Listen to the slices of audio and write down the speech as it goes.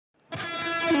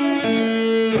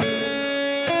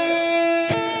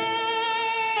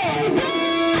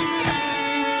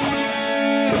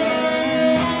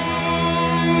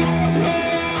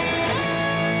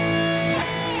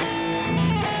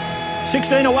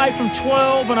16 away from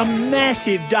 12 on a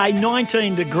massive day,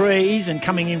 19 degrees, and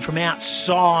coming in from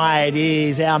outside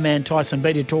is our man Tyson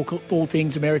Beattie to talk all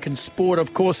things American sport.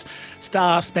 Of course,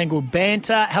 star Spangled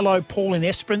Banter. Hello, Paul in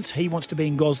Esperance. He wants to be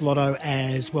in Goz Lotto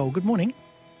as well. Good morning.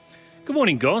 Good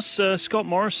morning, Goss. Scott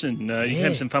Morrison. You can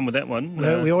have some fun with that one.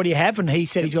 Well, we already have, and he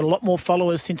said he's got a lot more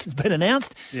followers since it's been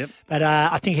announced. Yep. But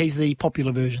I think he's the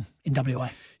popular version in WA.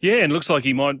 Yeah, and it looks like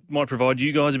he might provide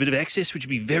you guys a bit of access, which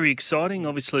would be very exciting.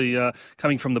 Obviously,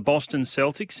 coming from the Boston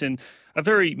Celtics, and a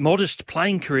very modest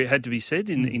playing career, had to be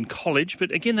said, in college.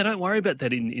 But again, they don't worry about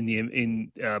that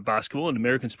in basketball and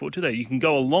American sport, do they? You can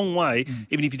go a long way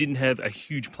even if you didn't have a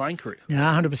huge playing career.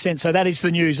 Yeah, 100%. So that is the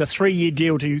news. A 3-year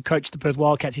deal to coach the Perth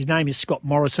Wildcats. His name is Scott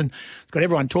Morrison. It's got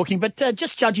everyone talking. But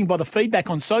just judging by the feedback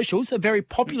on socials, a very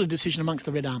popular decision amongst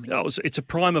the Red Army. It's a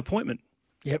prime appointment.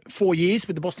 Yep, 4 years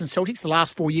with the Boston Celtics, the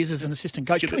last 4 years as an assistant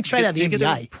coach. Coming straight out of the NBA.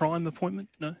 Get a prime appointment?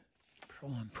 No?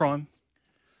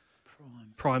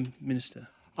 Prime Minister.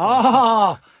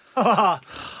 Oh!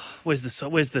 Where's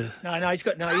the... No, he's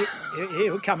got... No,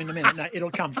 he'll come in a minute. No, it'll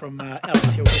come from Alex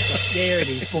Hill. There it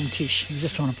is, boom, tish. He's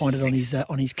just trying to find it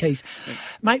on his keys. Thanks.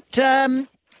 Mate, I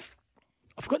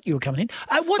forgot you were coming in.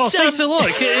 Thanks a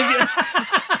lot.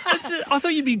 I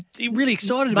thought you'd be really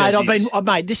excited about this.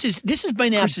 Mate, this has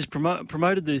been our... Chris has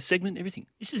promoted the segment, everything.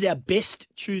 This is our best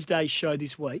Tuesday show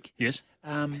this week. Yes.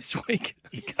 This week.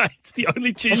 Okay, it's the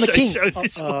only Tuesday show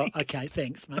this week. Okay,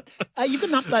 thanks, mate. You've got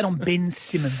an update on Ben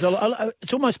Simmons.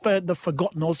 It's almost the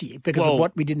forgotten Aussie because of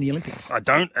what we did in the Olympics. I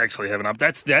don't actually have an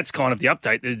update. That's kind of the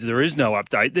update. There is no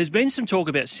update. There's been some talk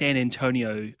about San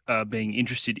Antonio being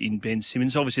interested in Ben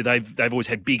Simmons. Obviously, they've always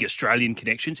had big Australian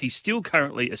connections. He's still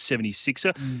currently a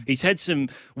 76er. He's had some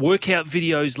workout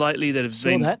videos lately that have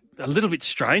been a little bit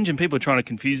strange, and people are trying to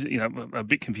confuse it, a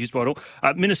bit confused by it all.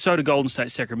 Minnesota, Golden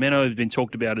State, Sacramento have been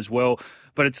talked about as well,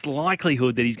 but it's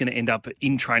likelihood that he's going to end up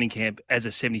in training camp as a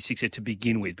 76er to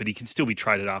begin with, but he can still be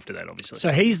traded after that, obviously. So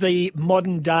he's the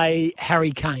modern-day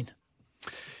Harry Kane,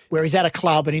 where he's at a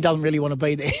club and he doesn't really want to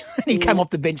be there. He came off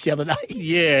the bench the other day.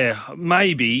 Yeah,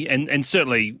 maybe, and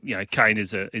certainly, Kane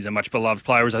is a much beloved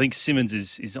player, as I think Simmons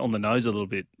is on the nose a little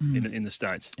bit in the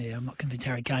States. Yeah, I'm not convinced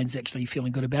Harry Kane's actually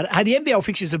feeling good about it. Hey, the NBL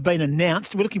fixtures have been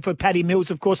announced. We're looking for Paddy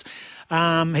Mills, of course.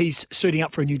 He's suiting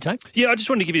up for a new team. Yeah, I just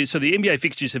wanted to give you, so the NBA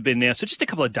fixtures have been announced. So just a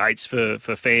couple of dates for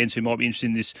fans who might be interested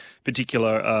in this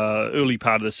particular early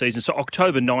part of the season. So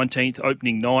October 19th,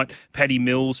 opening night, Paddy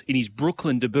Mills in his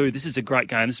Brooklyn debut. This is a great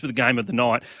game. This is the game of the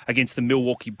night against the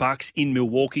Milwaukee Bucks in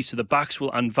Milwaukee. So the Bucks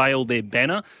will unveil their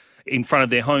banner in front of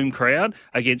their home crowd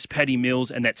against Paddy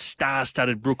Mills and that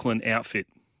star-studded Brooklyn outfit.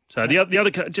 So the other,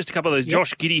 just a couple of those. Yep.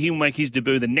 Josh Giddey, he'll make his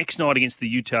debut the next night against the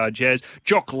Utah Jazz.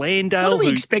 Jock Landale. What are we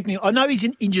expecting? I know he's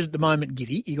injured at the moment,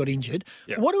 Giddey. He got injured.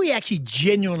 Yep. What are we actually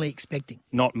genuinely expecting?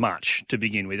 Not much to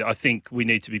begin with. I think we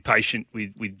need to be patient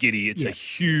with Giddey. It's a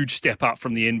huge step up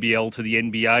from the NBL to the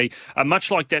NBA.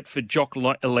 Much like that for Jock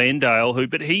Landale,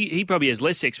 but he probably has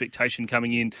less expectation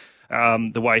coming in.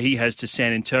 The way he has to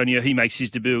San Antonio. He makes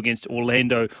his debut against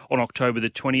Orlando on October the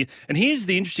 20th. And here's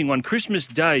the interesting one. Christmas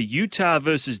Day, Utah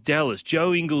versus Dallas,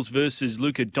 Joe Ingles versus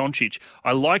Luka Doncic.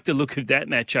 I like the look of that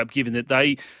matchup, given that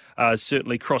they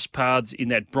certainly cross paths in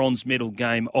that bronze medal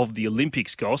game of the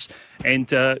Olympics, Goss. And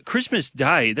Christmas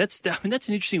Day, that's an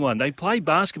interesting one. They play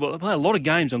basketball. They play a lot of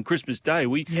games on Christmas Day.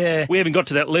 We haven't got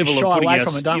to that level of putting away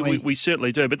from it, don't we? We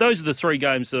certainly do. But those are the three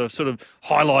games that I've sort of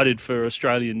highlighted for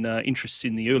Australian interests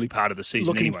in the early part of the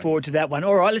season. Looking forward to that one.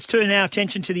 All right, let's turn our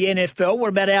attention to the NFL. What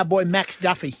about our boy Max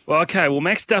Duffy? Well,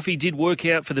 Max Duffy did work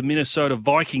out for the Minnesota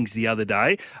Vikings the other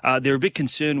day. They're a bit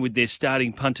concerned with their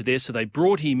starting punter there, so they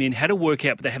brought him in, had a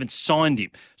workout, but they haven't signed him.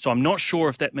 So I'm not sure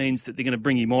if that means that they're going to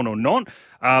bring him on or not.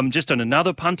 Just on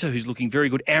another punter who's looking very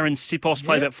good, Aaron Sipos,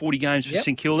 played about 40 games for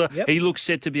St Kilda. Yep. He looks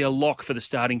set to be a lock for the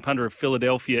starting punter of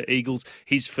Philadelphia Eagles,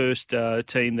 his first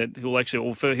team that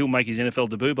he'll make his NFL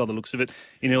debut by the looks of it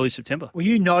in early September. Well,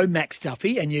 you know Max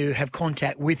Duffy and you have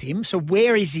contact with him. So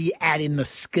where is he at in the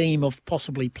scheme of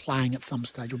possibly playing at some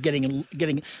stage or getting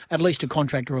at least a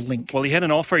contract or a link? Well, he had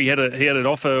an offer. He had an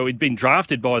offer. He'd been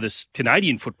drafted by the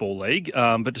Canadian Football League,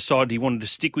 but decided he wanted to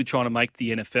stick with trying to make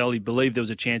the NFL. He believed there was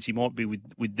a chance he might be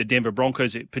with the Denver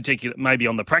Broncos, particularly maybe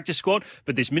on the practice squad.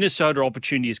 But this Minnesota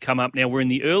opportunity has come up. Now we're in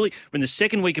the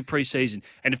second week of preseason,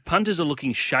 and if punters are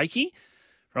looking shaky,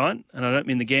 right, and I don't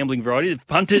mean the gambling variety, if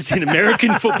punters in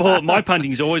American football, my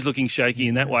punting is always looking shaky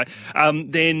in that way,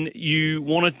 then you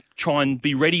want to try and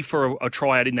be ready for a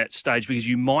tryout in that stage because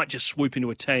you might just swoop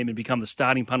into a team and become the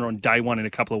starting punter on day one in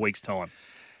a couple of weeks' time.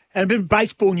 And a bit of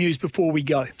baseball news before we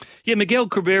go. Yeah, Miguel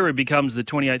Cabrera becomes the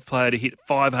 28th player to hit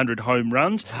 500 home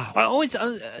runs. Wow.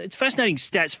 It's fascinating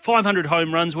stats. 500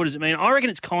 home runs, what does it mean? I reckon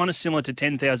it's kind of similar to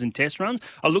 10,000 test runs.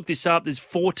 I looked this up. There's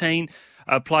 14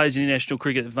 players in international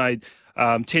cricket that have made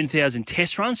 10,000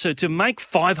 test runs. So to make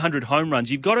 500 home runs,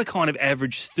 you've got to kind of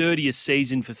average 30 a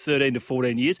season for 13 to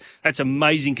 14 years. That's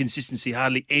amazing consistency.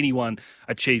 Hardly anyone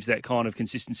achieves that kind of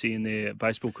consistency in their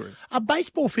baseball career. Are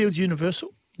baseball fields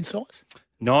universal in size?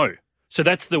 No. So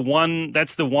that's the one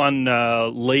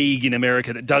league in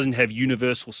America that doesn't have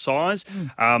universal size.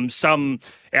 Some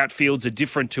outfields are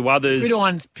different to others.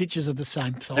 Gridiron pitches are the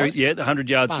same size. Yeah, 100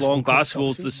 yards long.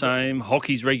 Basketball's the same.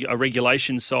 Hockey's a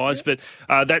regulation size. Yeah.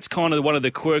 But that's kind of one of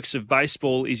the quirks of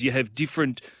baseball is you have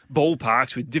different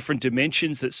ballparks with different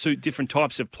dimensions that suit different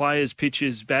types of players,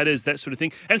 pitchers, batters, that sort of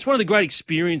thing. And it's one of the great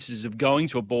experiences of going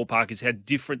to a ballpark is how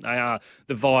different they are,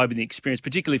 the vibe and the experience,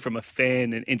 particularly from a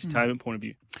fan and entertainment point of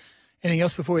view. Anything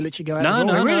else before we let you go out?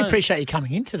 No. I really appreciate you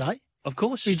coming in today. Of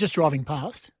course. You're just driving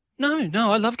past. No,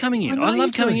 I love coming in. I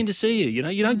love coming in to see you. You know,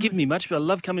 you don't give me much, but I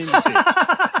love coming in to see you.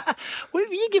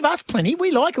 Well, you give us plenty. We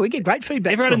like it. We get great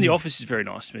feedback. Everyone in the office is very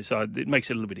nice to me, so it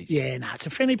makes it a little bit easier. Yeah, no, it's a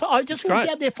friendly. I just walked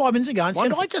out there 5 minutes ago and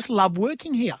said, I just love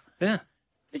working here. Yeah.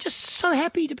 They're just so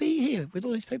happy to be here with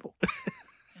all these people.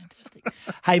 Fantastic.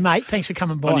 Hey, mate, thanks for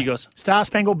coming by. On you guys. Star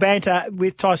Spangled Banter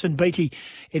with Tyson Beattie.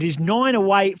 It is 9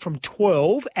 away from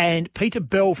 12, and Peter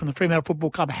Bell from the Fremantle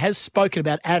Football Club has spoken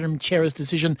about Adam Cerra's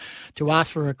decision to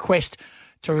ask for a request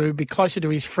to be closer to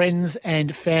his friends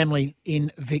and family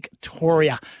in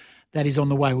Victoria. That is on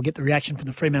the way. We'll get the reaction from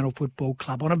the Fremantle Football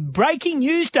Club. On a breaking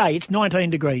news day, it's 19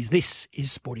 degrees. This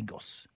is Sporting Goss.